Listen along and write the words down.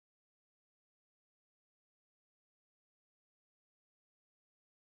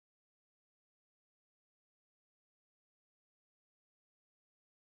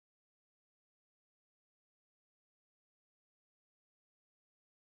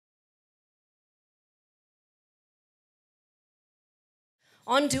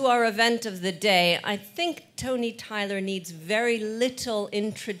On to our event of the day. I think Tony Tyler needs very little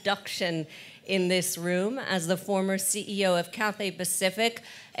introduction in this room as the former CEO of Cathay Pacific,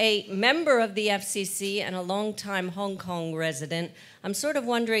 a member of the FCC, and a longtime Hong Kong resident. I'm sort of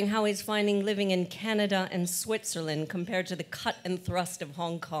wondering how he's finding living in Canada and Switzerland compared to the cut and thrust of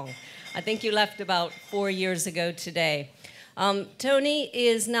Hong Kong. I think you left about 4 years ago today. Tony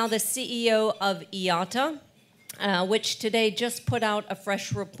is now the CEO of IATA, which today just put out a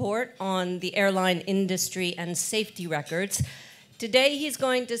fresh report on the airline industry and safety records. Today he's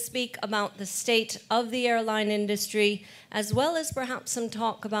going to speak about the state of the airline industry, as well as perhaps some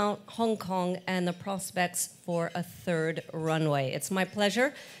talk about Hong Kong and the prospects for a third runway. It's my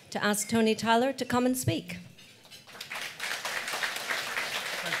pleasure to ask Tony Tyler to come and speak.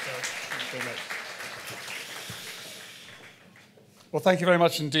 Thanks, Thanks very much. Well, thank you very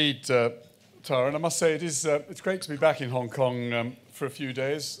much indeed, Tara, and I must say it's great to be back in Hong Kong for a few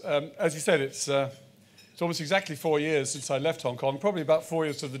days. As you said, it's almost exactly 4 years since I left Hong Kong, probably about 4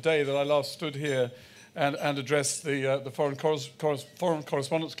 years to the day that I last stood here and addressed the Foreign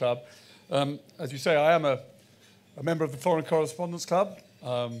Correspondents Club. As you say, I am a member of the Foreign Correspondents Club,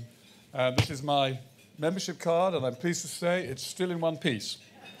 and this is my membership card, and I'm pleased to say it's still in one piece.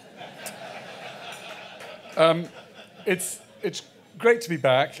 It's great to be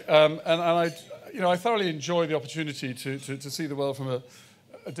back, and I thoroughly enjoy the opportunity to see the world from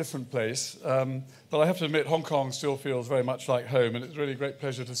a different place. But I have to admit, Hong Kong still feels very much like home, and it's really a great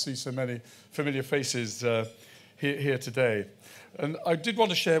pleasure to see so many familiar faces here today. And I did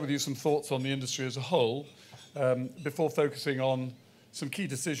want to share with you some thoughts on the industry as a whole before focusing on some key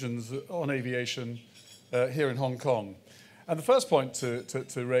decisions on aviation here in Hong Kong. And the first point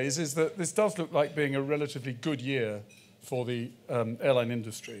to raise is that this does look like being a relatively good year for the airline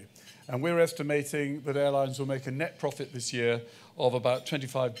industry. And we're estimating that airlines will make a net profit this year of about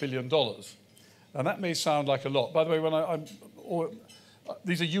 $25 billion. And that may sound like a lot. By the way,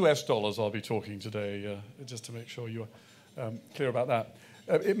 these are US dollars I'll be talking today, just to make sure you're clear about that.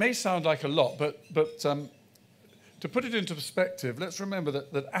 It may sound like a lot, but to put it into perspective, let's remember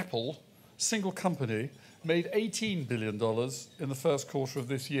that Apple, single company, made $18 billion in the first quarter of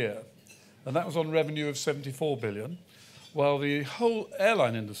this year. And that was on revenue of $74 billion. While the whole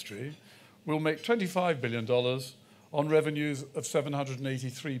airline industry will make $25 billion on revenues of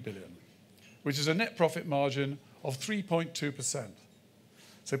 $783 billion, which is a net profit margin of 3.2%.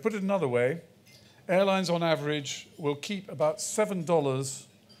 So put it another way, airlines on average will keep about $7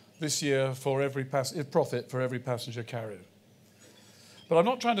 this year for every profit for every passenger carried. But I'm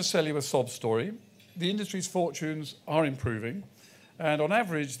not trying to sell you a sob story. The industry's fortunes are improving, and on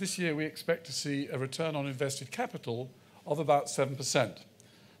average this year we expect to see a return on invested capital of about 7%,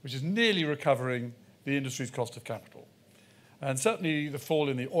 which is nearly recovering the industry's cost of capital. And certainly the fall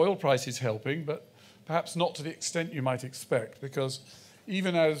in the oil price is helping, but perhaps not to the extent you might expect, because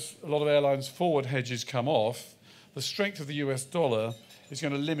even as a lot of airlines' forward hedges come off, the strength of the US dollar is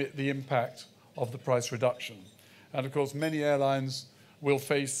going to limit the impact of the price reduction. And of course, many airlines will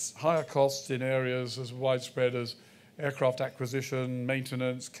face higher costs in areas as widespread as aircraft acquisition,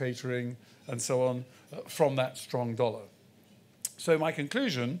 maintenance, catering, and so on, from that strong dollar. So my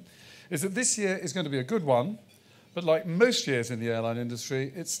conclusion is that this year is going to be a good one, but like most years in the airline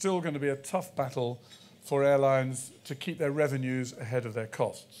industry, it's still going to be a tough battle for airlines to keep their revenues ahead of their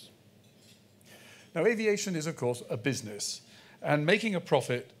costs. Now, aviation is, of course, a business, and making a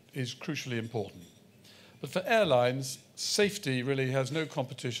profit is crucially important. But for airlines, safety really has no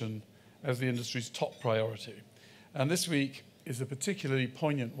competition as the industry's top priority. And this week is a particularly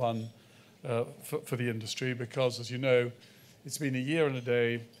poignant one for the industry because, as you know, it's been a year and a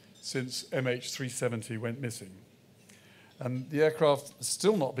day since MH370 went missing. And the aircraft has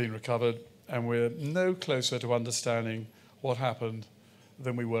still not been recovered, and we're no closer to understanding what happened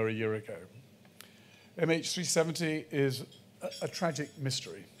than we were a year ago. MH370 is a tragic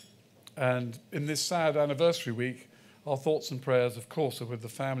mystery. And in this sad anniversary week, our thoughts and prayers, of course, are with the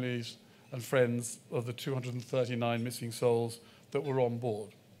families and friends of the 239 missing souls that were on board.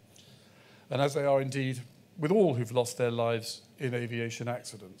 And as they are indeed with all who've lost their lives in aviation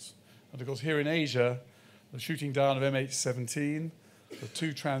accidents. And of course, here in Asia, the shooting down of MH17, the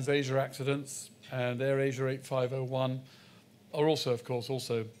 2 Trans-Asia accidents, and AirAsia 8501 are also, of course,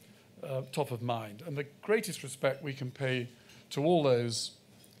 top of mind. And the greatest respect we can pay to all those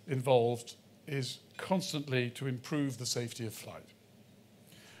involved is constantly to improve the safety of flight.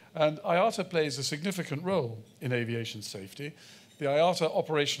 And IATA plays a significant role in aviation safety. The IATA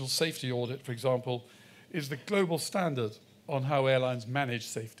Operational Safety Audit, for example, is the global standard on how airlines manage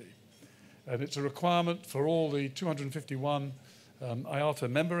safety. And it's a requirement for all the 251 IATA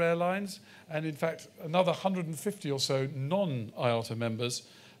member airlines, and in fact another 150 or so non-IATA members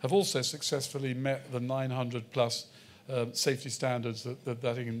have also successfully met the 900 plus safety standards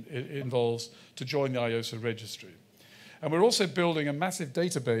that involves to join the IOSA registry. And we're also building a massive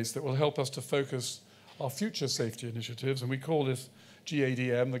database that will help us to focus our future safety initiatives, and we call this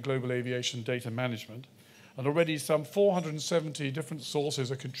GADM, the Global Aviation Data Management. And already some 470 different sources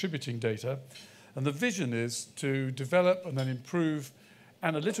are contributing data. And the vision is to develop and then improve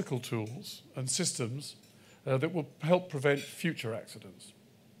analytical tools and systems that will help prevent future accidents.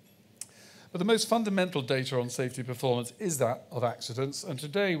 But the most fundamental data on safety performance is that of accidents. And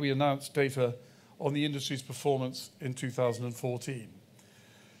today we announced data on the industry's performance in 2014.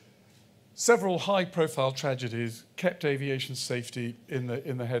 Several high-profile tragedies kept aviation safety in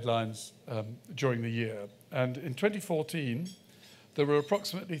the headlines during the year. And in 2014, there were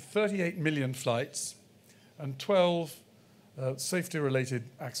approximately 38 million flights and 12 safety-related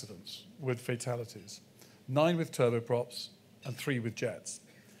accidents with fatalities, 9 with turboprops and 3 with jets.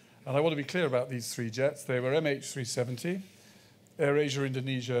 And I want to be clear about these 3 jets. They were MH370, AirAsia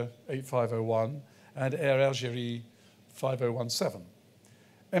Indonesia 8501, and Air Algérie 5017.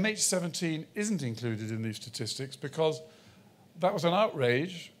 MH17 isn't included in these statistics because that was an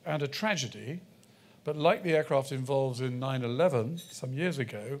outrage and a tragedy, but like the aircraft involved in 9/11 some years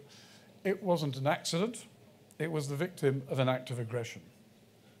ago, it wasn't an accident, it was the victim of an act of aggression.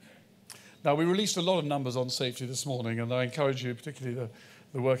 Now, we released a lot of numbers on safety this morning, and I encourage you, particularly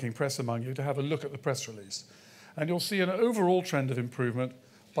the working press among you, to have a look at the press release. And you'll see an overall trend of improvement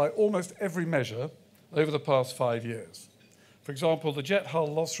by almost every measure over the past 5 years. For example, the jet hull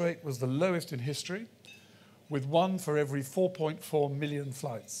loss rate was the lowest in history, with 1 for every 4.4 million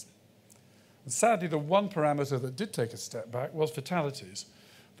flights. And sadly, the one parameter that did take a step back was fatalities.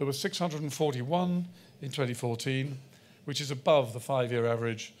 There were 641 in 2014, which is above the 5-year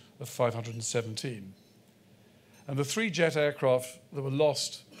average of 517. And the 3 jet aircraft that were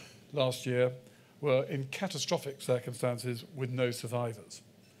lost last year were in catastrophic circumstances with no survivors.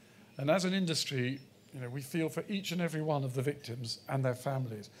 And as an industry, we feel for each and every one of the victims and their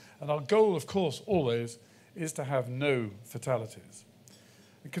families. And our goal, of course, always is to have no fatalities.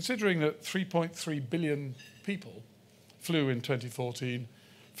 And considering that 3.3 billion people flew in 2014,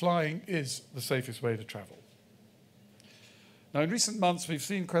 flying is the safest way to travel. Now, in recent months, we've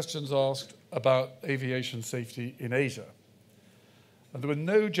seen questions asked about aviation safety in Asia. And there were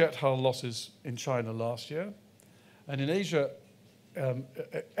no jet hull losses in China last year. And in Asia,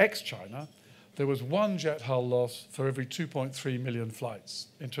 ex-China, there was 1 jet hull loss for every 2.3 million flights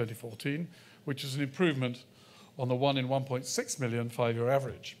in 2014, which is an improvement on the 1 in 1.6 million 5-year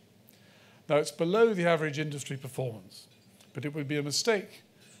average. Now, it's below the average industry performance, but it would be a mistake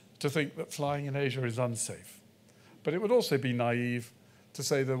to think that flying in Asia is unsafe. But it would also be naive to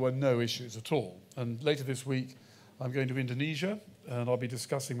say there were no issues at all. And later this week, I'm going to Indonesia, and I'll be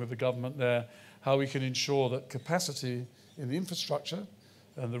discussing with the government there how we can ensure that capacity in the infrastructure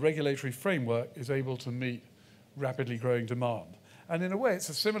and the regulatory framework is able to meet rapidly growing demand. And in a way, it's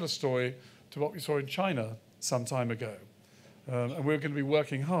a similar story to what we saw in China some time ago. And we're going to be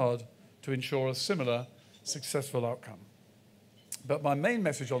working hard to ensure a similar successful outcome. But my main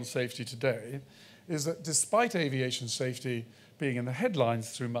message on safety today is that despite aviation safety being in the headlines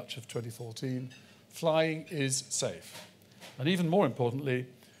through much of 2014, flying is safe. And even more importantly,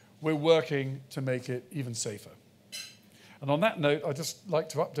 we're working to make it even safer. And on that note, I'd just like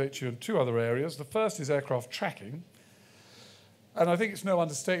to update you on 2 other areas. The first is aircraft tracking. And I think it's no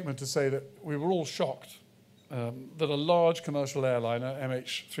understatement to say that we were all shocked that a large commercial airliner,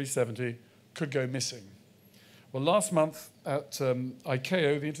 MH370, could go missing. Well, last month at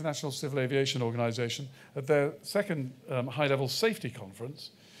ICAO, the International Civil Aviation Organization, at their second high-level safety conference,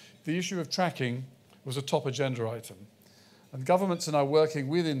 the issue of tracking was a top agenda item. And governments are now working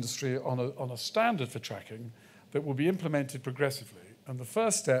with industry on a standard for tracking that will be implemented progressively. And the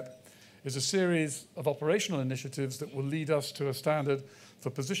first step is a series of operational initiatives that will lead us to a standard for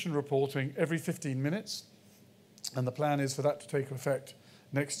position reporting every 15 minutes. And the plan is for that to take effect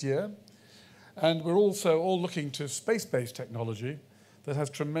next year. And we're also all looking to space-based technology that has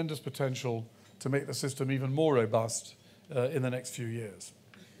tremendous potential to make the system even more robust in the next few years.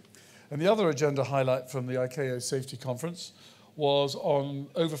 And the other agenda highlight from the ICAO Safety Conference was on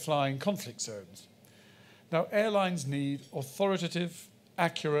overflying conflict zones. Now, airlines need authoritative,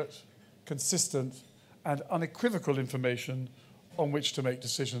 accurate, consistent, and unequivocal information on which to make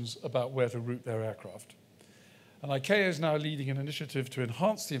decisions about where to route their aircraft. And ICAO is now leading an initiative to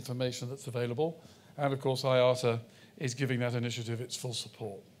enhance the information that's available, and of course IATA is giving that initiative its full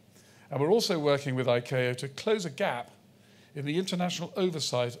support. And we're also working with ICAO to close a gap in the international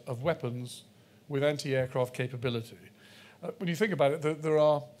oversight of weapons with anti-aircraft capability. When you think about it, there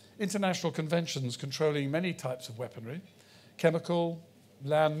are international conventions controlling many types of weaponry, chemical,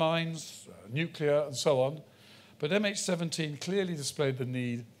 landmines, nuclear, and so on. But MH17 clearly displayed the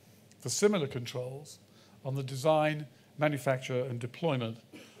need for similar controls on the design, manufacture, and deployment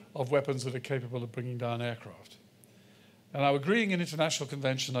of weapons that are capable of bringing down aircraft. And now agreeing an international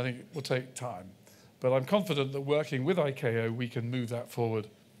convention, I think, will take time. But I'm confident that working with ICAO, we can move that forward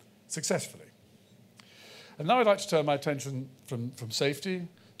successfully. And now I'd like to turn my attention from safety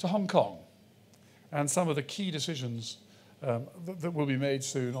to Hong Kong and some of the key decisions that will be made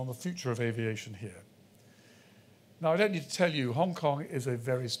soon on the future of aviation here. Now, I don't need to tell you, Hong Kong is a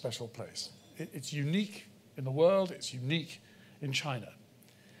very special place. It's unique in the world, it's unique in China.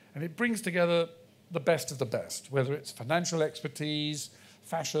 And it brings together the best of the best, whether it's financial expertise,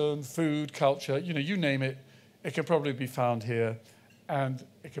 fashion, food, culture, you name it, it can probably be found here, and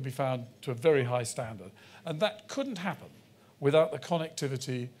it can be found to a very high standard. And that couldn't happen without the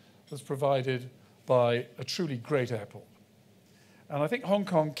connectivity that's provided by a truly great airport. And I think Hong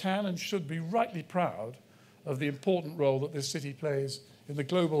Kong can and should be rightly proud of the important role that this city plays in the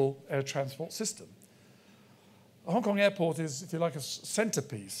global air transport system. The Hong Kong airport is, if you like, a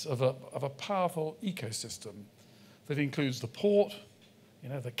centerpiece of a powerful ecosystem that includes the port,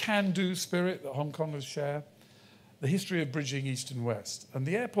 the can-do spirit that Hong Kongers share, the history of bridging East and West. And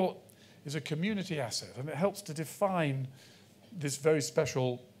the airport is a community asset, and it helps to define this very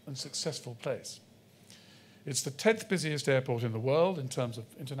special and successful place. It's the 10th busiest airport in the world in terms of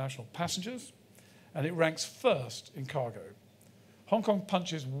international passengers, and it ranks first in cargo. Hong Kong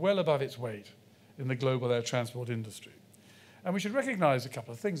punches well above its weight in the global air transport industry. And we should recognize a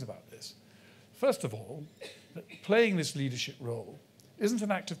couple of things about this. First of all, that playing this leadership role isn't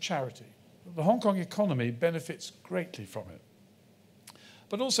an act of charity. The Hong Kong economy benefits greatly from it.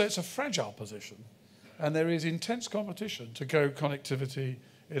 But also it's a fragile position, and there is intense competition to grow connectivity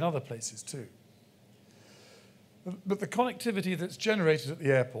in other places too. But the connectivity that's generated at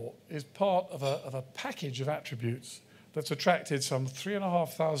the airport is part of a package of attributes that's attracted some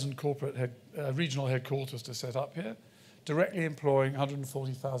 3,500 corporate regional headquarters to set up here, directly employing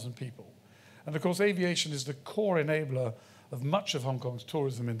 140,000 people. And of course, aviation is the core enabler of much of Hong Kong's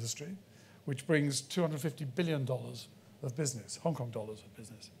tourism industry, which brings $250 billion of business, Hong Kong dollars of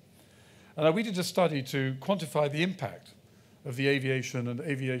business. And we did a study to quantify the impact of the aviation and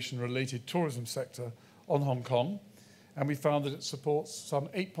aviation-related tourism sector on Hong Kong, and we found that it supports some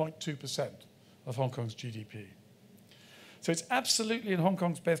 8.2% of Hong Kong's GDP. So it's absolutely in Hong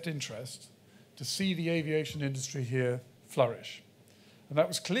Kong's best interest to see the aviation industry here flourish. And that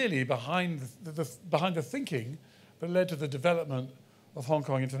was clearly behind the thinking that led to the development of Hong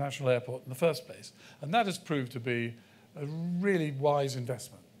Kong International Airport in the first place. And that has proved to be a really wise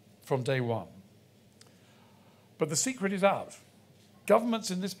investment from day one. But the secret is out. Governments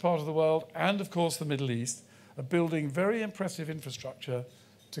in this part of the world, and of course the Middle East, are building very impressive infrastructure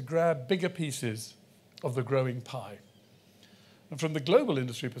to grab bigger pieces of the growing pie. And from the global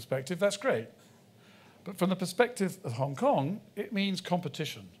industry perspective, that's great. But from the perspective of Hong Kong, it means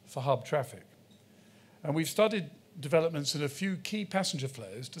competition for hub traffic. And we've studied developments in a few key passenger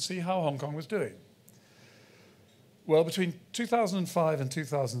flows to see how Hong Kong was doing. Well, between 2005 and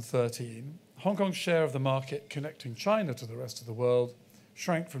 2013, Hong Kong's share of the market connecting China to the rest of the world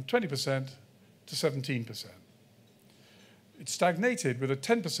shrank from 20% to 17%. It stagnated with a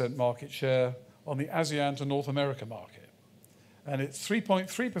 10% market share on the ASEAN to North America market. And its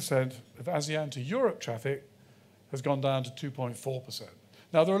 3.3% of ASEAN to Europe traffic has gone down to 2.4%.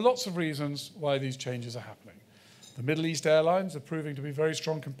 Now, there are lots of reasons why these changes are happening. The Middle East airlines are proving to be very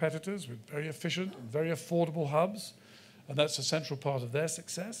strong competitors with very efficient and very affordable hubs, and that's a central part of their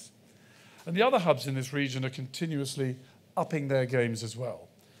success. And the other hubs in this region are continuously upping their games as well.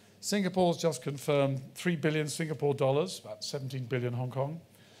 Singapore's just confirmed 3 billion Singapore dollars, about 17 billion Hong Kong,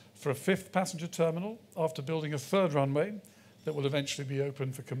 for a 5th passenger terminal after building a 3rd runway that will eventually be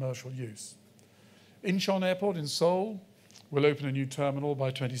open for commercial use. Incheon Airport in Seoul will open a new terminal by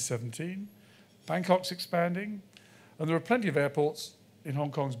 2017. Bangkok's expanding, and there are plenty of airports in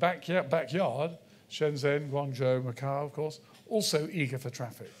Hong Kong's backyard, Shenzhen, Guangzhou, Macau, of course, also eager for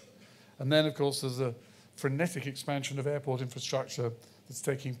traffic. And then, of course, there's a frenetic expansion of airport infrastructure that's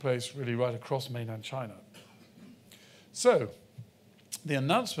taking place really right across mainland China. So, the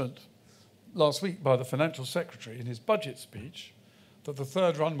announcement last week by the Financial Secretary in his budget speech that the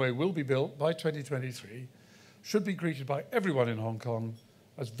 3rd runway will be built by 2023 should be greeted by everyone in Hong Kong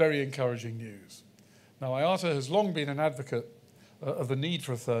as very encouraging news. Now, IATA has long been an advocate of the need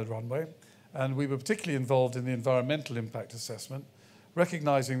for a 3rd runway, And we were particularly involved in the environmental impact assessment,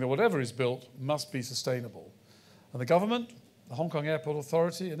 recognizing that whatever is built must be sustainable. And the government, the Hong Kong Airport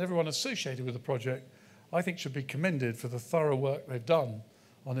Authority, and everyone associated with the project, I think should be commended for the thorough work they've done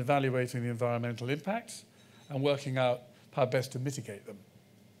on evaluating the environmental impacts and working out how best to mitigate them.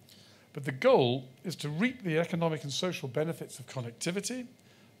 But the goal is to reap the economic and social benefits of connectivity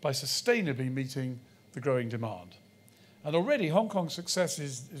by sustainably meeting the growing demand. And already Hong Kong's success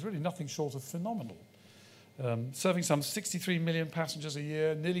is really nothing short of phenomenal. Serving some 63 million passengers a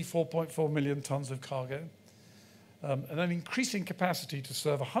year, nearly 4.4 million tons of cargo, and an increasing capacity to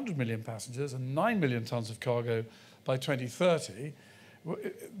serve 100 million passengers and 9 million tons of cargo by 2030.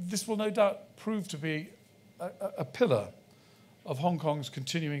 This will no doubt prove to be a pillar of Hong Kong's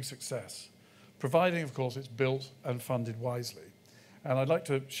continuing success, providing, of course, it's built and funded wisely. And I'd like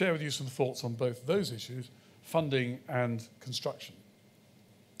to share with you some thoughts on both those issues, funding and construction.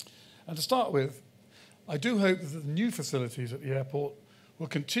 And to start with, I do hope that the new facilities at the airport will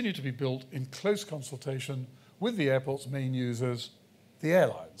continue to be built in close consultation with the airport's main users, the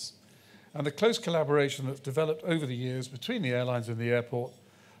airlines. And the close collaboration that's developed over the years between the airlines and the airport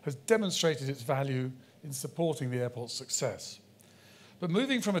has demonstrated its value in supporting the airport's success. But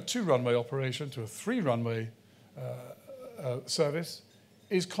moving from a 2-runway operation to a 3-runway service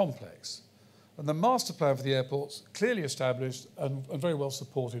is complex. And the master plan for the airport's clearly established and very well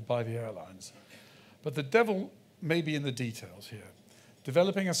supported by the airlines. But the devil may be in the details here.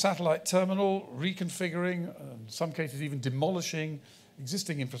 Developing a satellite terminal, reconfiguring, in some cases even demolishing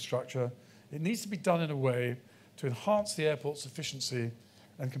existing infrastructure, it needs to be done in a way to enhance the airport's efficiency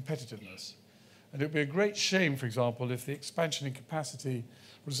and competitiveness. And it would be a great shame, for example, if the expansion in capacity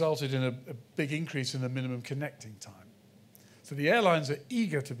resulted in a big increase in the minimum connecting time. So the airlines are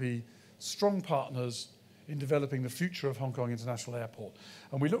eager to be strong partners in developing the future of Hong Kong International Airport.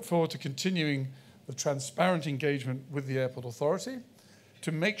 And we look forward to continuing the transparent engagement with the Airport Authority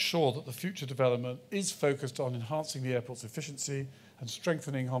to make sure that the future development is focused on enhancing the airport's efficiency and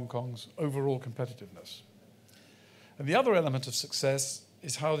strengthening Hong Kong's overall competitiveness. And the other element of success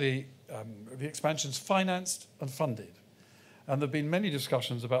is how the expansion is financed and funded. And there have been many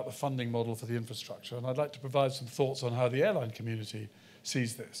discussions about the funding model for the infrastructure, and I'd like to provide some thoughts on how the airline community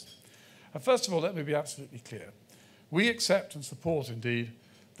sees this. And first of all, let me be absolutely clear. We accept and support, indeed,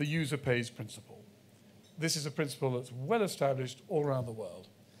 the user pays principle. This is a principle that's well established all around the world.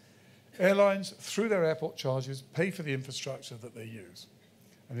 Airlines, through their airport charges, pay for the infrastructure that they use.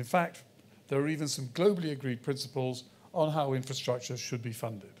 And in fact, there are even some globally agreed principles on how infrastructure should be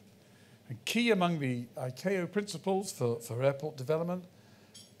funded. And key among the ICAO principles for airport development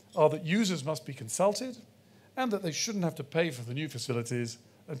are that users must be consulted and that they shouldn't have to pay for the new facilities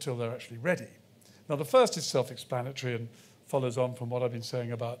until they're actually ready. Now, the first is self-explanatory and follows on from what I've been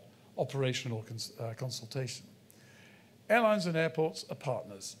saying about operational consultation. Airlines and airports are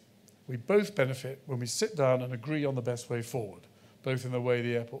partners. We both benefit when we sit down and agree on the best way forward, both in the way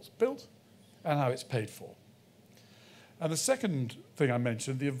the airport's built and how it's paid for. And the second thing I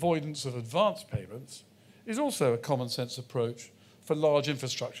mentioned, the avoidance of advance payments, is also a common sense approach for large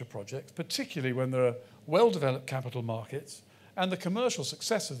infrastructure projects, particularly when there are well-developed capital markets and the commercial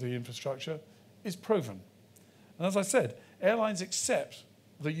success of the infrastructure is proven. And as I said, airlines accept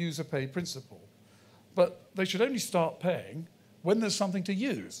the user pay principle, but they should only start paying when there's something to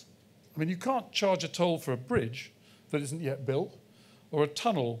use. I mean, you can't charge a toll for a bridge that isn't yet built or a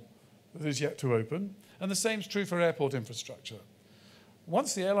tunnel that is yet to open, and the same is true for airport infrastructure.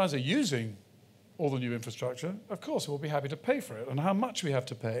 Once the airlines are using all the new infrastructure, of course, we'll be happy to pay for it, and how much we have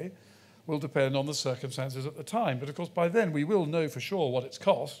to pay will depend on the circumstances at the time. But of course, by then, we will know for sure what it's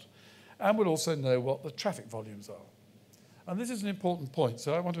cost, and we'll also know what the traffic volumes are. And this is an important point,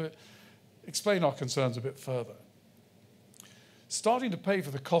 so I want to explain our concerns a bit further. Starting to pay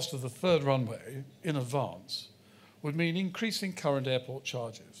for the cost of the third runway in advance would mean increasing current airport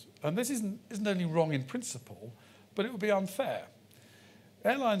charges. And this isn't only wrong in principle, but it would be unfair.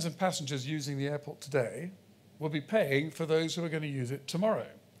 Airlines and passengers using the airport today will be paying for those who are going to use it tomorrow.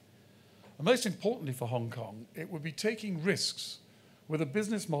 And most importantly for Hong Kong, it would be taking risks with a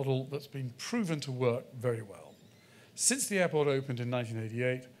business model that's been proven to work very well. Since the airport opened in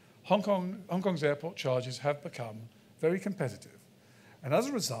 1988, Hong Kong's airport charges have become very competitive. And as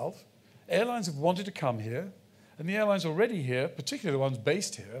a result, airlines have wanted to come here, and the airlines already here, particularly the ones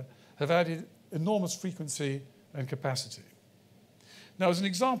based here, have added enormous frequency and capacity. Now, as an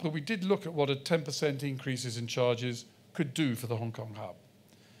example, we did look at what a 10% increases in charges could do for the Hong Kong hub.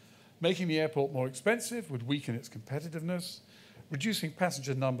 Making the airport more expensive would weaken its competitiveness, reducing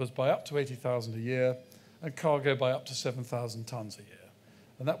passenger numbers by up to 80,000 a year and cargo by up to 7,000 tons a year.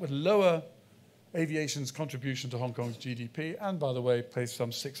 And that would lower aviation's contribution to Hong Kong's GDP, and, by the way, placed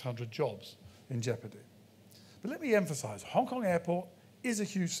some 600 jobs in jeopardy. But let me emphasize, Hong Kong Airport is a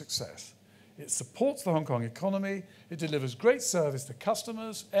huge success. It supports the Hong Kong economy, it delivers great service to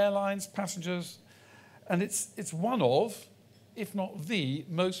customers, airlines, passengers, and it's one of, if not the,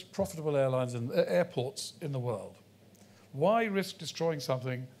 most profitable airports in the world. Why risk destroying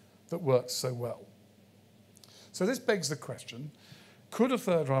something that works so well? So this begs the question, could a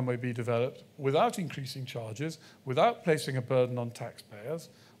third runway be developed without increasing charges, without placing a burden on taxpayers,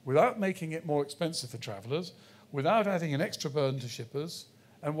 without making it more expensive for travellers, without adding an extra burden to shippers,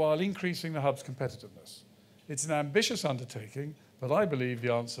 and while increasing the hub's competitiveness? It's an ambitious undertaking, but I believe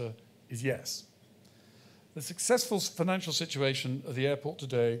the answer is yes. The successful financial situation of the airport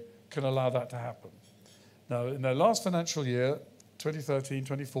today can allow that to happen. Now, in their last financial year,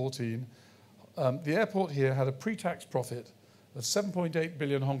 2013-2014, the airport here had a pre-tax profit of 7.8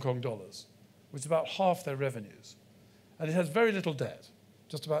 billion Hong Kong dollars, which is about half their revenues. And it has very little debt,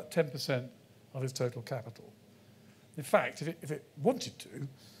 just about 10% of its total capital. In fact, if it wanted to,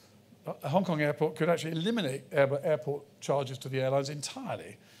 a Hong Kong airport could actually eliminate airport charges to the airlines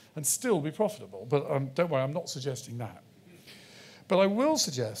entirely and still be profitable. But don't worry, I'm not suggesting that. But I will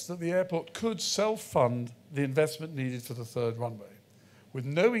suggest that the airport could self-fund the investment needed for the third runway, with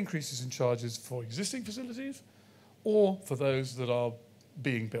no increases in charges for existing facilities or for those that are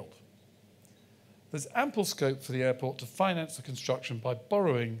being built. There's ample scope for the airport to finance the construction by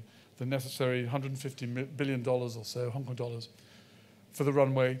borrowing the necessary $150 billion or so, Hong Kong dollars, for the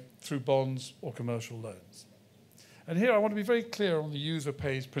runway through bonds or commercial loans. And here I want to be very clear on the user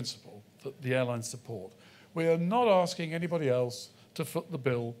pays principle that the airlines support. We are not asking anybody else to foot the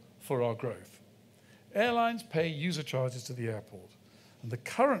bill for our growth. Airlines pay user charges to the airport, and the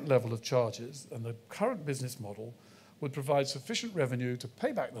current level of charges and the current business model would provide sufficient revenue to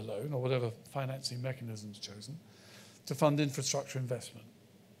pay back the loan, or whatever financing mechanism is chosen, to fund infrastructure investment.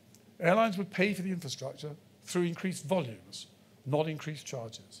 Airlines would pay for the infrastructure through increased volumes, not increased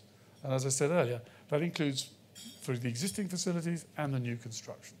charges. And as I said earlier, that includes through the existing facilities and the new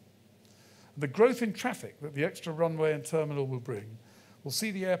construction. The growth in traffic that the extra runway and terminal will bring will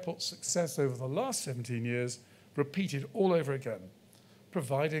see the airport's success over the last 17 years repeated all over again,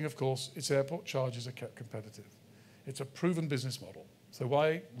 providing, of course, its airport charges are kept competitive. It's a proven business model, so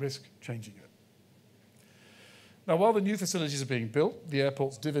why risk changing it? Now, while the new facilities are being built, the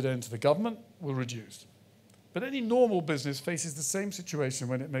airport's dividend to the government will reduce. But any normal business faces the same situation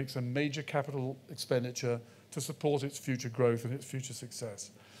when it makes a major capital expenditure to support its future growth and its future success.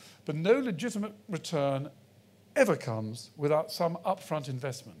 But no legitimate return ever comes without some upfront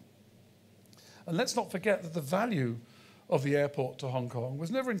investment. And let's not forget that the value of the airport to Hong Kong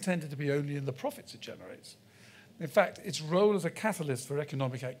was never intended to be only in the profits it generates. In fact, its role as a catalyst for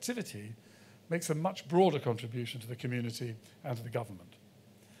economic activity makes a much broader contribution to the community and to the government.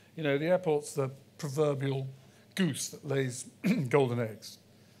 You know, the airport's the proverbial goose that lays golden eggs.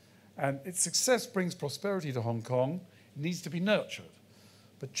 And its success brings prosperity to Hong Kong. It needs to be nurtured.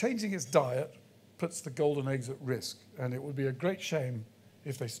 But changing its diet puts the golden eggs at risk, and it would be a great shame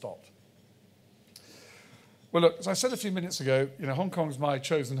if they stopped. Well, look, as I said a few minutes ago, you know, Hong Kong's my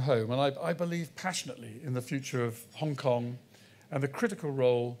chosen home, and I believe passionately in the future of Hong Kong and the critical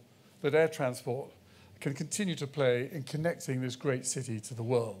role that air transport can continue to play in connecting this great city to the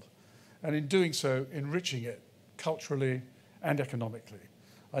world, and in doing so, enriching it culturally and economically.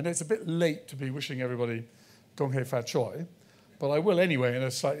 I know it's a bit late to be wishing everybody Gong Hei Fat Choi, but I will anyway in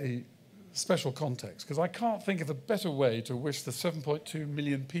a slightly special context, because I can't think of a better way to wish the 7.2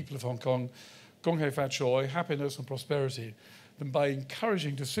 million people of Hong Kong Gong Hei Fat Choi, happiness and prosperity, than by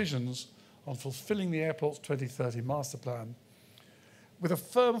encouraging decisions on fulfilling the airport's 2030 master plan with a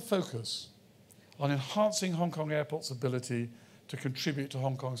firm focus on enhancing Hong Kong Airport's ability to contribute to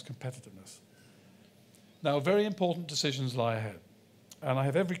Hong Kong's competitiveness. Now, very important decisions lie ahead, and I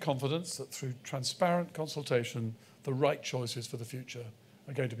have every confidence that through transparent consultation, the right choices for the future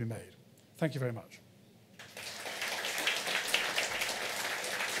are going to be made. Thank you very much.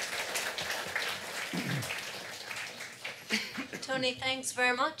 Tony, thanks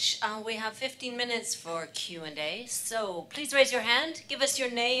very much. We have 15 minutes for Q&A, so please raise your hand, give us your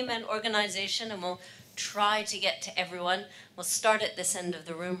name and organization, and we'll try to get to everyone. We'll start at this end of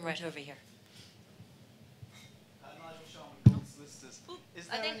the room, right over here.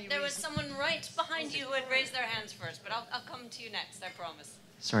 I think there was someone right behind you who had raised their hands first, but I'll come to you next, I promise.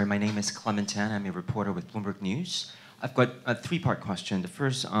 Sorry, my name is Clement Tan. I'm a reporter with Bloomberg News. I've got a three-part question. The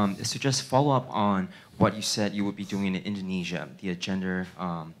first is to just follow up on what you said you would be doing in Indonesia, the agenda.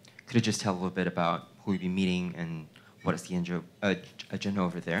 Could you just tell a little bit about who you'll be meeting and what is the agenda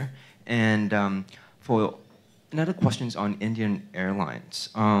over there? And for another question is on Indian Airlines.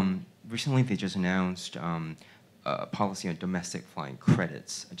 Recently, they just announced a policy on domestic flying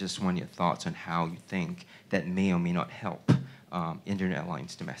credits. I just want your thoughts on how you think that may or may not help Indian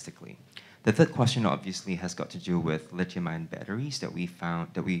Airlines domestically. The third question obviously has got to do with lithium-ion batteries that we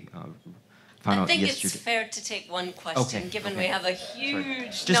found out yesterday. I think it's fair to take one question, given we have a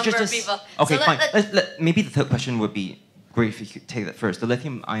huge number of people. Okay, so fine. Maybe the third question would be great if you could take that first. The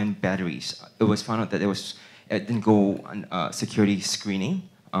lithium-ion batteries, it was found out that it didn't go on security screening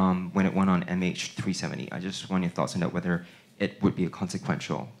when it went on MH370. I just want your thoughts on that, whether it would be a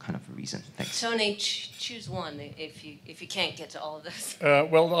consequential kind of a reason. Thanks. Tony, choose one if you can't get to all of this.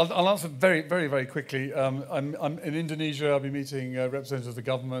 Well, I'll answer very, very, very quickly. I'm in Indonesia. I'll be meeting representatives of the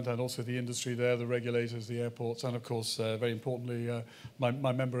government and also the industry there, the regulators, the airports, and of course, very importantly, my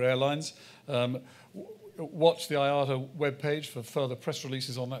member airlines. Watch the IATA webpage for further press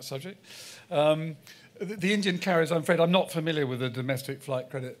releases on that subject. The Indian carriers, I'm afraid I'm not familiar with the domestic flight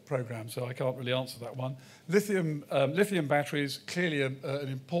credit program, so I can't really answer that one. Lithium batteries, clearly an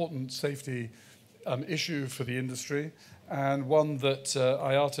important safety issue for the industry, and one that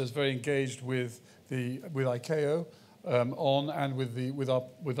IATA is very engaged with ICAO on, and with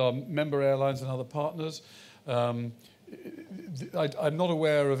our member airlines and other partners. I'm not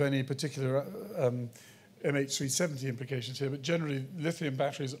aware of any particular MH370 implications here, but generally lithium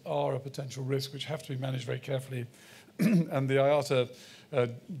batteries are a potential risk which have to be managed very carefully. And the IATA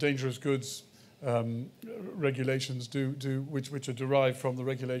dangerous goods regulations which are derived from the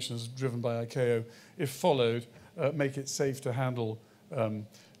regulations driven by ICAO, if followed, make it safe to handle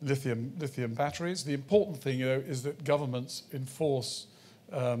lithium batteries. The important thing, is that governments enforce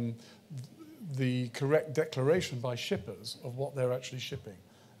the correct declaration by shippers of what they're actually shipping.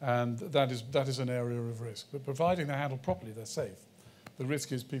 And that is an area of risk. But providing they're handled properly, they're safe. The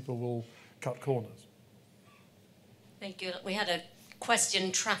risk is people will cut corners. Thank you. We had a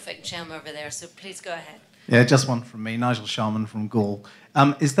question traffic jam over there, so please go ahead. Yeah, just one from me, Nigel Sharman from Gaul.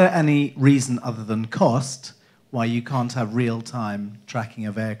 Is there any reason other than cost why you can't have real-time tracking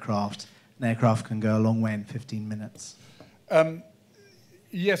of aircraft? An aircraft can go a long way in 15 minutes.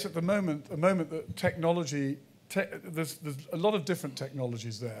 Yes, at the moment that technology... There's a lot of different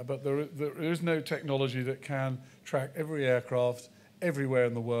technologies there, but there is no technology that can track every aircraft everywhere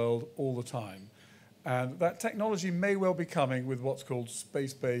in the world all the time. And that technology may well be coming with what's called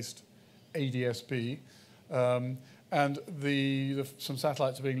space-based ADS-B. And some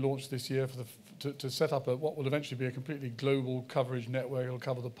satellites are being launched this year to set up what will eventually be a completely global coverage network. It'll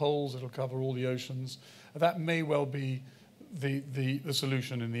cover the poles, it'll cover all the oceans. That may well be the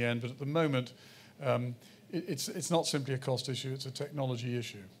solution in the end, but at the moment, it's not simply a cost issue, it's a technology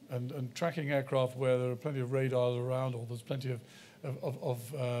issue. And tracking aircraft where there are plenty of radars around or there's plenty of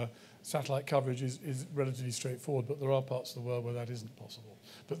satellite coverage is relatively straightforward, but there are parts of the world where that isn't possible.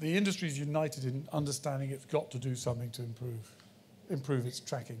 But the industry is united in understanding it's got to do something to improve its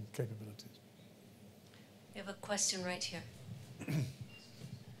tracking capabilities. We have a question right here.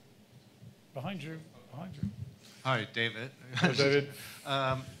 Behind you. Hi, David. Hello, David.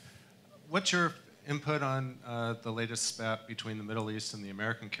 What's your input on the latest spat between the Middle East and the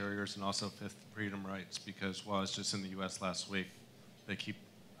American carriers, and also Fifth Freedom rights? Because while I was just in the U.S. last week, I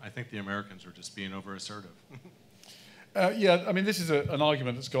think the Americans are just being over-assertive. Yeah, I mean, this is an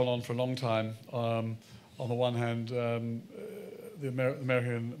argument that's gone on for a long time. On the one hand, the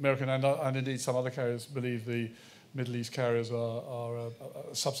American and indeed some other carriers believe the Middle East carriers are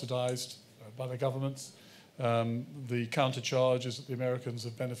subsidized by the governments. The countercharge is that the Americans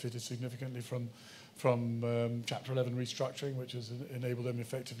have benefited significantly from Chapter 11 restructuring, which has enabled them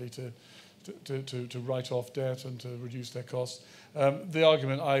effectively to write off debt and to reduce their costs. The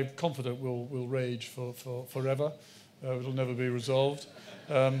argument, I'm confident, will rage for forever. It'll never be resolved.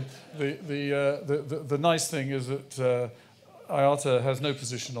 The nice thing is that IATA has no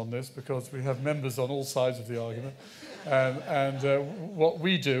position on this because we have members on all sides of the argument. And what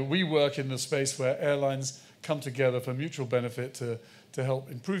we do, we work in the space where airlines come together for mutual benefit to help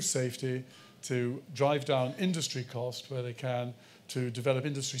improve safety, to drive down industry cost where they can, to develop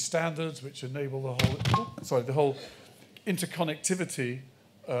industry standards which enable the whole interconnectivity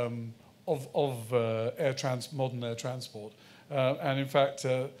of modern air transport. And in fact,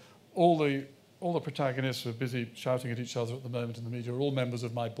 all the protagonists who are busy shouting at each other at the moment in the media are all members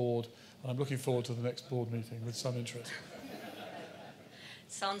of my board. I'm looking forward to the next board meeting with some interest.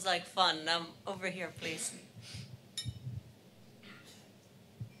 Sounds like fun. Over here, please.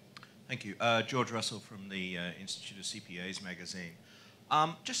 Thank you. George Russell from the Institute of CPAs magazine.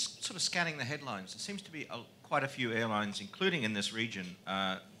 Just sort of scanning the headlines, there seems to be quite a few airlines, including in this region,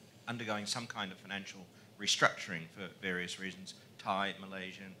 undergoing some kind of financial restructuring for various reasons. Thai,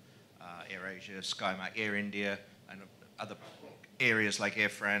 Malaysian, AirAsia, Skymark, Air India, and other areas like Air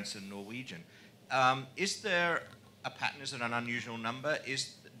France and Norwegian. Is there a pattern? Is it an unusual number?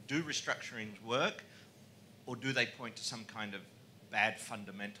 Do restructurings work, or do they point to some kind of bad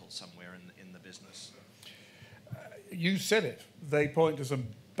fundamental somewhere in the business? You said it. They point to some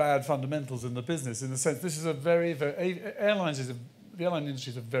bad fundamentals in the business, in the sense this is a the airline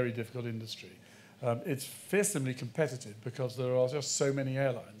industry is a very difficult industry. It's fearsomely competitive because there are just so many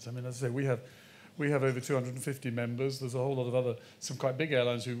airlines. I mean, as I say, we have over 250 members. There's a whole lot of some quite big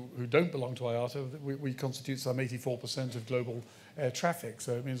airlines who don't belong to IATA. We constitute some 84% of global air traffic,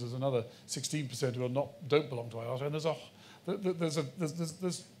 so it means there's another 16% who don't belong to IATA, and there's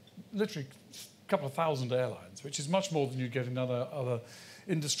literally a couple of thousand airlines, which is much more than you get in other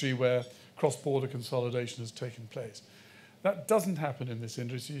industry where cross-border consolidation has taken place. That doesn't happen in this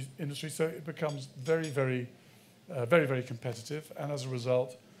industry, so it becomes very, very competitive, and as a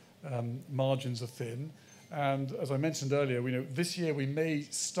result, margins are thin. And as I mentioned earlier, this year we may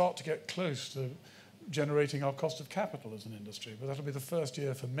start to get close to generating our cost of capital as an industry, but that'll be the first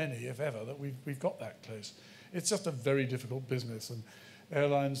year for many, if ever, that we've got that close. It's just a very difficult business, and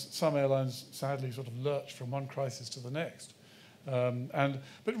some airlines sadly sort of lurch from one crisis to the next.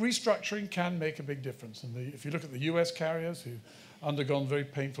 But restructuring can make a big difference. And if you look at the US carriers who've undergone very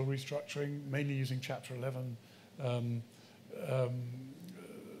painful restructuring, mainly using Chapter 11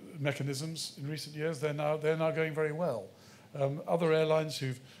 mechanisms in recent years, they're now going very well. Other airlines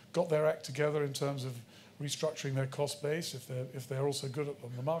who've got their act together in terms of restructuring their cost base, if they're also good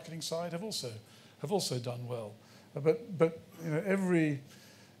on the marketing side, have also done well. But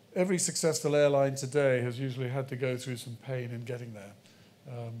every successful airline today has usually had to go through some pain in getting there,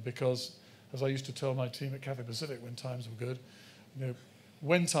 because, as I used to tell my team at Cathay Pacific when times were good,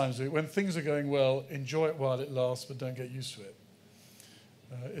 when things are going well, enjoy it while it lasts, but don't get used to it.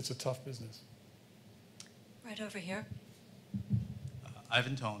 It's a tough business. Right over here.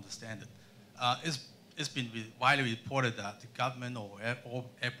 Ivan, to understand it, it's been widely reported that the government or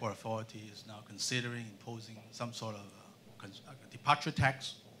airport authority is now considering imposing some sort of departure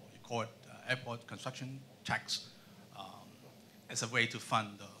tax, or you call it airport construction tax, as a way to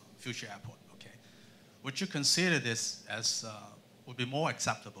fund the future airport. Okay, would you consider this as would be more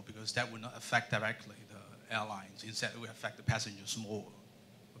acceptable, because that would not affect directly the airlines, instead it would affect the passengers more?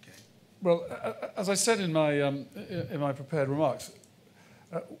 Okay. Well, as I said in my prepared remarks,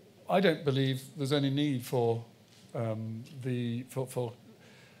 I don't believe there's any need for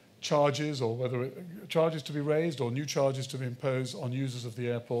charges, or charges to be raised or new charges to be imposed on users of the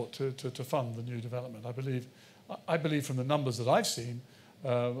airport to fund the new development. I believe from the numbers that I've seen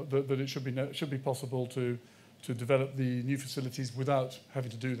that it should be possible to develop the new facilities without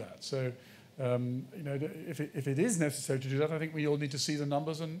having to do that. So if it is necessary to do that, I think we all need to see the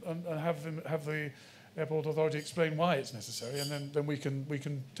numbers and have the airport authority explain why it's necessary, and then we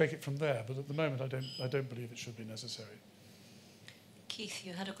can take it from there. But at the moment, I don't believe it should be necessary. Keith,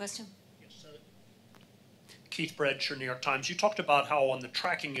 you had a question? Yes. Keith Bradshaw, New York Times. You talked about how on the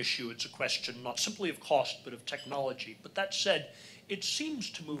tracking issue, it's a question not simply of cost, but of technology. But that said, it seems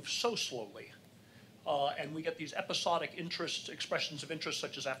to move so slowly. And we get these episodic expressions of interest,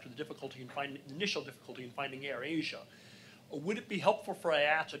 such as after the initial difficulty in finding AirAsia. Would it be helpful for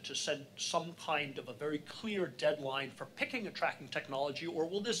IATA to set some kind of a very clear deadline for picking a tracking technology, or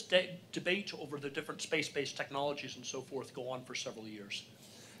will this debate over the different space-based technologies and so forth go on for several years?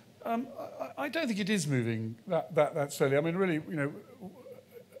 I don't think it is moving that slowly. I mean, really,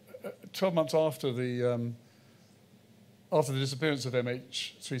 12 months after the disappearance of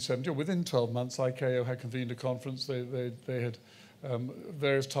MH370, or within 12 months, ICAO had convened a conference. They had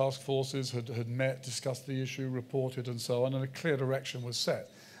various task forces had met, discussed the issue, reported, and so on, and a clear direction was set.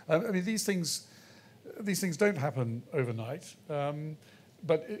 I mean, these things don't happen overnight,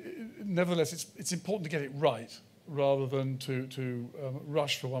 but nevertheless, it's important to get it right rather than to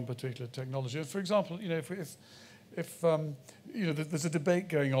rush for one particular technology. And for example, if there's a debate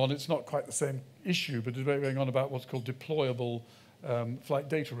going on, it's not quite the same issue, but a debate going on about what's called deployable flight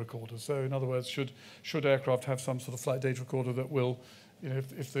data recorders. So in other words, should aircraft have some sort of flight data recorder that will,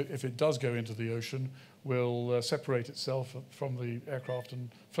 if it does go into the ocean, will separate itself from the aircraft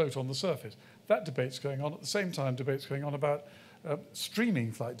and float on the surface. That debate's going on. At the same time, debate's going on about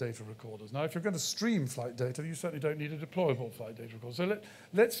streaming flight data recorders. Now, if you're going to stream flight data, you certainly don't need a deployable flight data recorder. So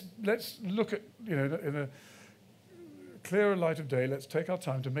let's look at, in a clearer light of day, let's take our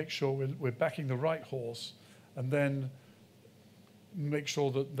time to make sure we're backing the right horse, and then make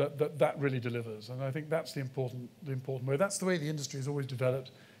sure that really delivers. And I think that's the important way. That's the way the industry has always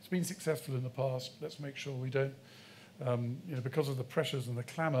developed. It's been successful in the past. Let's make sure we don't, because of the pressures and the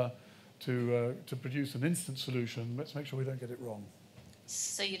clamour to produce an instant solution, let's make sure we don't get it wrong.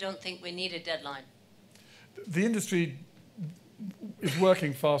 So you don't think we need a deadline? The industry is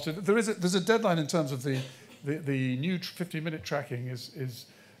working faster. There's a deadline in terms of the new 15-minute tracking is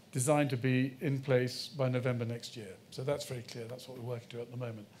designed to be in place by November next year. So that's very clear. That's what we're working to at the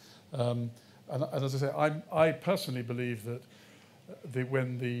moment. And as I say, I personally believe that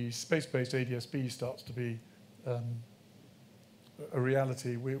when the space-based ADS-B starts to be a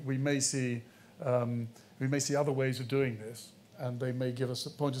reality, we may see other ways of doing this, and they may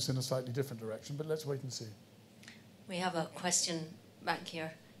point us in a slightly different direction. But let's wait and see. We have a question back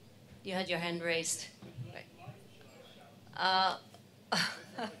here. You had your hand raised. Right.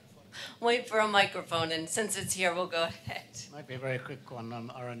 Wait for a microphone, and since it's here, we'll go ahead. Might be a very quick one.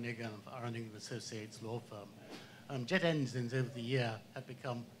 I'm Aaron Niggan of Aaron Niggan Associates law firm. Jet engines over the year have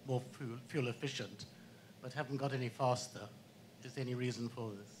become more fuel efficient, but haven't got any faster. Is there any reason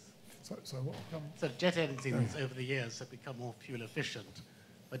for this? So what? So jet engines over the years have become more fuel efficient,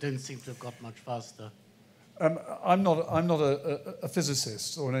 but don't seem to have got much faster. I'm not a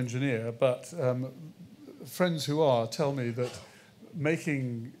physicist or an engineer, but friends who are tell me that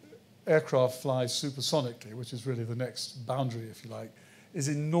making aircraft fly supersonically, which is really the next boundary, if you like, is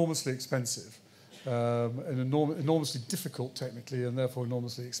enormously expensive, and enormously difficult technically, and therefore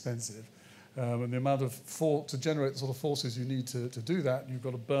enormously expensive. And the amount of to generate the sort of forces you need to do that, you've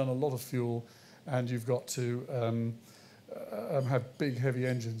got to burn a lot of fuel, and you've got to have big, heavy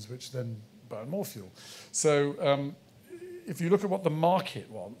engines, which then burn more fuel. So if you look at what the market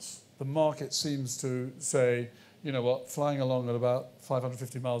wants, the market seems to say, you know what, flying along at about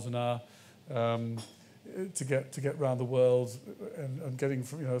 550 miles an hour to get around the world and getting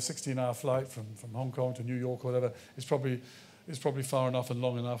from, a 16-hour flight from Hong Kong to New York or whatever is probably far enough and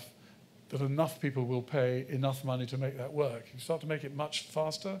long enough that enough people will pay enough money to make that work. You start to make it much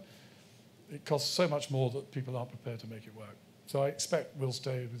faster, it costs so much more that people aren't prepared to make it work. So I expect we'll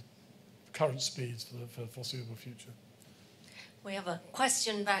stay with current speeds for the foreseeable future. We have a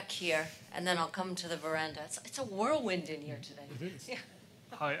question back here, and then I'll come to the veranda. It's a whirlwind in here today. It is. Yeah.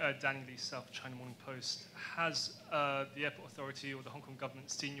 Hi, Danny Lee, South China Morning Post. Has the airport authority or the Hong Kong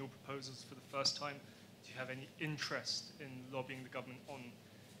government seen your proposals for the first time? Do you have any interest in lobbying the government on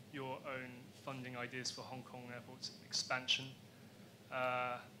your own funding ideas for Hong Kong airport's expansion?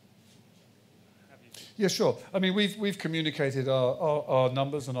 Yeah, sure. I mean, we've communicated our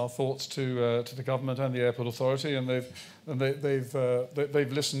numbers and our thoughts to the government and the airport authority, and they've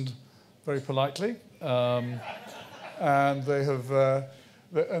listened very politely, and they have.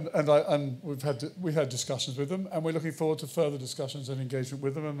 We've had discussions with them, and we're looking forward to further discussions and engagement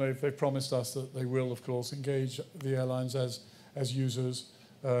with them. And they've promised us that they will, of course, engage the airlines as users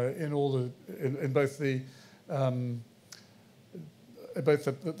in both the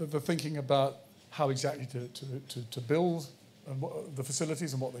thinking about how exactly to build and the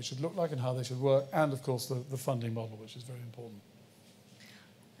facilities and what they should look like and how they should work, and of course the funding model, which is very important.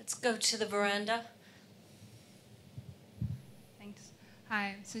 Let's go to the veranda. Thanks.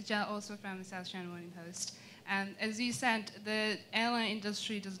 Hi, Sujia, also from the South China Morning Post. As you said, the airline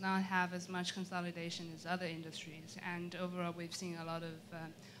industry does not have as much consolidation as other industries, and overall we've seen a lot of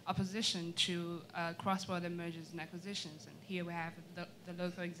opposition to cross-border mergers and acquisitions. And here we have the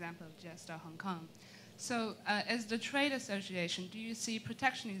local example of Jetstar Hong Kong. So as the trade association, do you see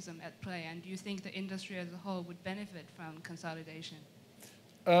protectionism at play, and do you think the industry as a whole would benefit from consolidation?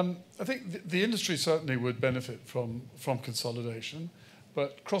 I think the industry certainly would benefit from consolidation,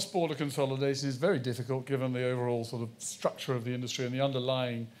 but cross-border consolidation is very difficult given the overall sort of structure of the industry and the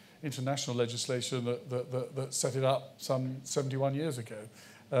underlying international legislation that set it up some 71 years ago.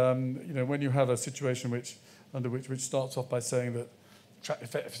 When you have a situation which starts off by saying that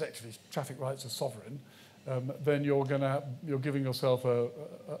effectively traffic rights are sovereign, then you're giving yourself a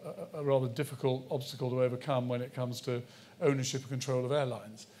rather difficult obstacle to overcome when it comes to ownership and control of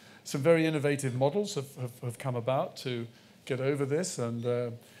airlines. Some very innovative models have come about to get over this, and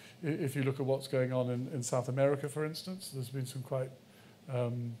if you look at what's going on in South America, for instance, there's been some quite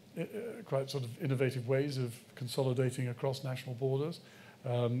sort of innovative ways of consolidating across national borders.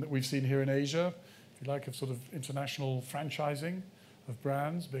 We've seen here in Asia, if you like, of sort of international franchising of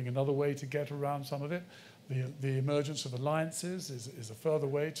brands being another way to get around some of it. The emergence of alliances is a further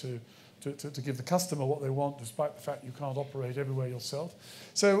way to give the customer what they want, despite the fact you can't operate everywhere yourself.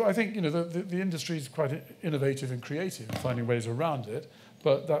 So I think the industry is quite innovative and creative in finding ways around it.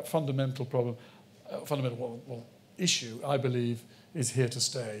 But that fundamental issue, I believe, is here to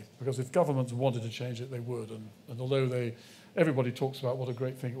stay. Because if governments wanted to change it, they would. And although everybody talks about what a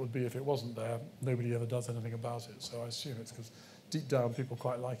great thing it would be if it wasn't there, nobody ever does anything about it. So I assume it's because deep down people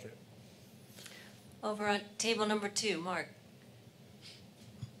quite like it. Over on table number 2, Mark.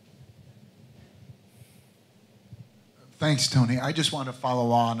 Thanks, Tony. I just want to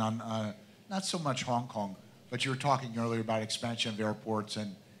follow on not so much Hong Kong, but you were talking earlier about expansion of airports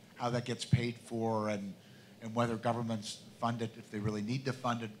and how that gets paid for and whether governments fund it if they really need to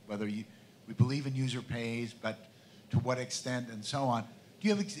fund it, whether we believe in user pays, but to what extent and so on. Do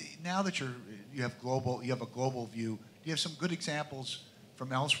you have, now that you have a global view, do you have some good examples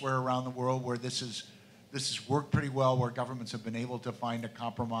from elsewhere around the world where this has worked pretty well, where governments have been able to find a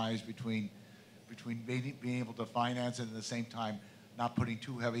compromise between being able to finance it and at the same time not putting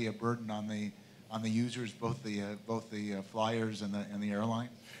too heavy a burden on the users, both the flyers and the airline?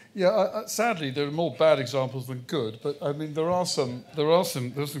 Yeah, sadly there are more bad examples than good, but I mean there's some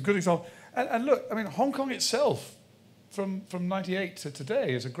good examples. And look, I mean Hong Kong itself, from '98 to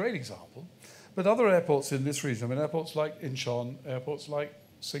today, is a great example. But other airports in this region, I mean airports like Incheon, airports like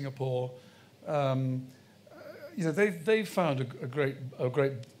Singapore, they've found a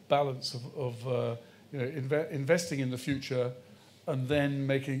great balance of investing in the future, and then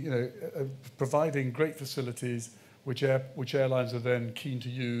making providing great facilities which airlines are then keen to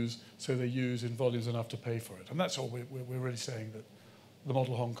use, so they use in volumes enough to pay for it. And that's all we're really saying, that the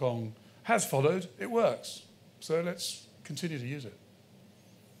model Hong Kong has followed. It works, so let's continue to use it.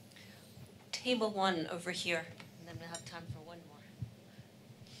 Table 1 over here, and then we'll have time for one more.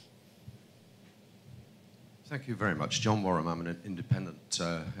 Thank you very much. John Warham, I'm an independent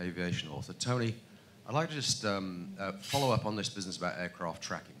aviation author. Tony, I'd like to just follow up on this business about aircraft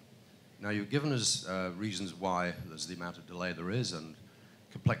tracking. Now, you've given us reasons why there's the amount of delay there is and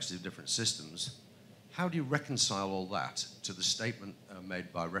complexity of different systems. How do you reconcile all that to the statement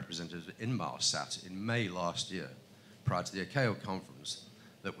made by representatives of Inmarsat in May last year, prior to the ICAO conference,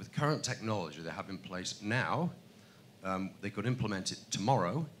 that with current technology they have in place now, they could implement it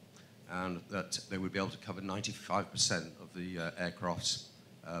tomorrow, and that they would be able to cover 95% of the aircrafts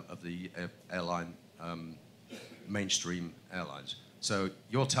of the airline, mainstream airlines. So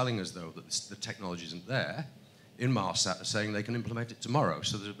you're telling us, though, that the technology isn't there. Inmarsat are saying they can implement it tomorrow.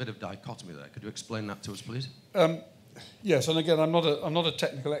 So there's a bit of dichotomy there. Could you explain that to us, please? Yes, and again, I'm not a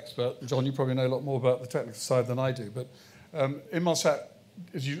technical expert. John, you probably know a lot more about the technical side than I do. But Inmarsat,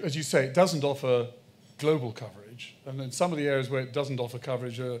 as you say, it doesn't offer global coverage. And in some of the areas where it doesn't offer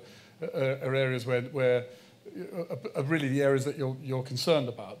coverage are areas where are really the areas that you're concerned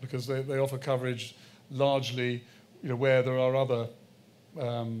about, because they offer coverage largely, where there are other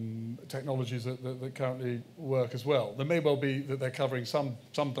technologies that currently work as well. There may well be that they're covering some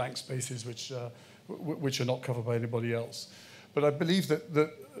blank spaces which are not covered by anybody else. But I believe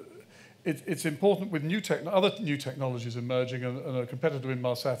that it's important with other new technologies emerging, and a competitor in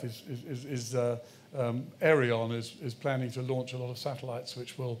Inmarsat is Airline is planning to launch a lot of satellites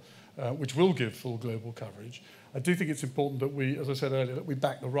which will give full global coverage. I do think it's important that we, as I said earlier, that we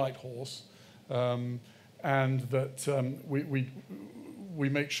back the right horse, and that we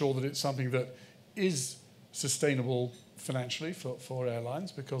make sure that it's something that is sustainable financially for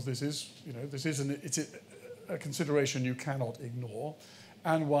airlines, because this is it's a consideration you cannot ignore,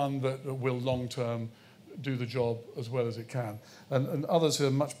 and one that will long term do the job as well as it can. And others who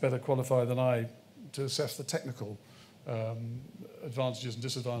are much better qualified than I to assess the technical advantages and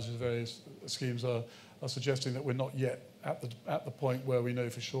disadvantages of various schemes are suggesting that we're not yet at the point where we know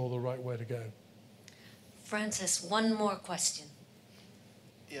for sure the right way to go. Francis, one more question.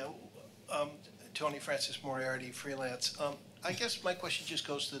 Yeah, Tony, Francis Moriarty, freelance. I guess my question just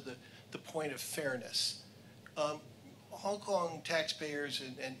goes to the point of fairness. Hong Kong taxpayers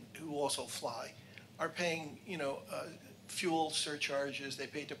and who also fly are paying, fuel surcharges. They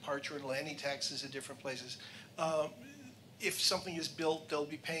pay departure and landing taxes at different places. If something is built, they'll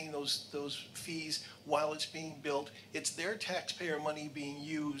be paying those fees while it's being built. It's their taxpayer money being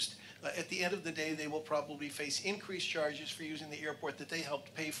used. At the end of the day, they will probably face increased charges for using the airport that they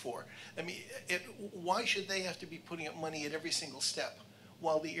helped pay for. I mean, why should they have to be putting up money at every single step,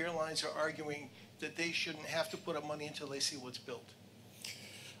 while the airlines are arguing that they shouldn't have to put up money until they see what's built?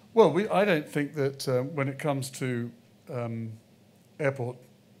 Well, I don't think that when it comes to airport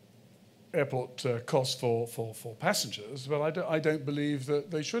costs for passengers, well, I don't believe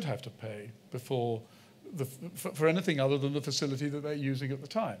that they should have to pay before for anything other than the facility that they're using at the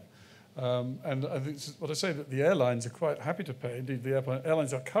time. And I think what I say, that the airlines are quite happy to pay. Indeed, the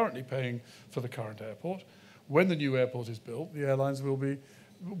airlines are currently paying for the current airport. When the new airport is built, the airlines will be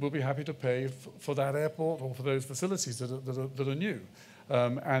will be happy to pay for that airport or for those facilities that are new.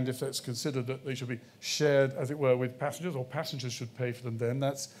 And if it's considered that they should be shared, as it were, with passengers, or passengers should pay for them, then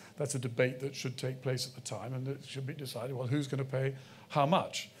that's a debate that should take place at the time, and it should be decided, well, who's going to pay how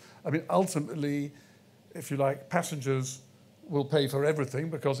much? I mean, ultimately, if you like, passengers will pay for everything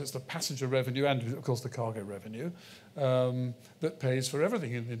because it's the passenger revenue and, of course, the cargo revenue that pays for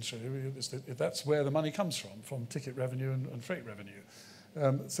everything in the industry. That's where the money comes from ticket revenue and freight revenue.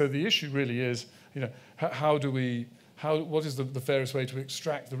 So the issue really is, what is the fairest way to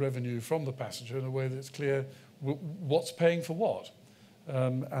extract the revenue from the passenger in a way that's clear what's paying for what?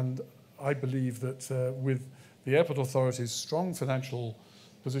 And I believe that with the airport authority's strong financial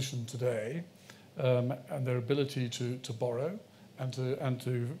position today and their ability to borrow and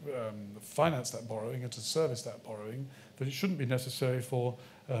to finance that borrowing and to service that borrowing, that it shouldn't be necessary for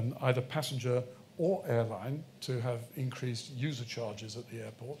either passenger or airline to have increased user charges at the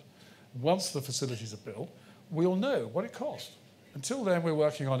airport. Once the facilities are built, we'll know what it costs. Until then, we're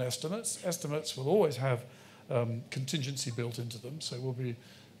working on estimates. Estimates will always have contingency built into them, so we'll be,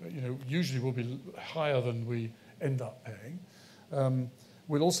 usually will be higher than we end up paying.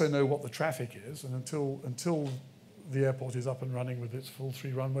 We'll also know what the traffic is, and until the airport is up and running with its full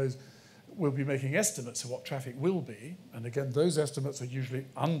 3 runways, we'll be making estimates of what traffic will be. And again, those estimates are usually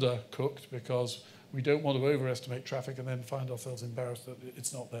undercooked because we don't want to overestimate traffic and then find ourselves embarrassed that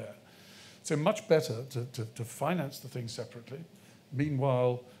it's not there. So much better to finance the thing separately.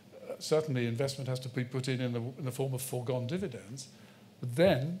 Meanwhile, certainly investment has to be put in the form of foregone dividends. But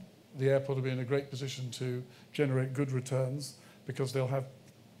then the airport will be in a great position to generate good returns because they'll have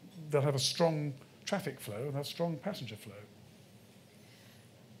a strong traffic flow and a strong passenger flow.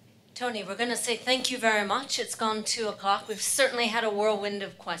 Tony, we're going to say thank you very much. It's gone 2 o'clock. We've certainly had a whirlwind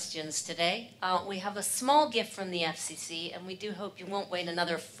of questions today. We have a small gift from the FCC, and we do hope you won't wait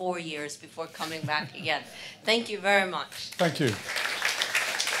another 4 years before coming back again. Thank you very much. Thank you.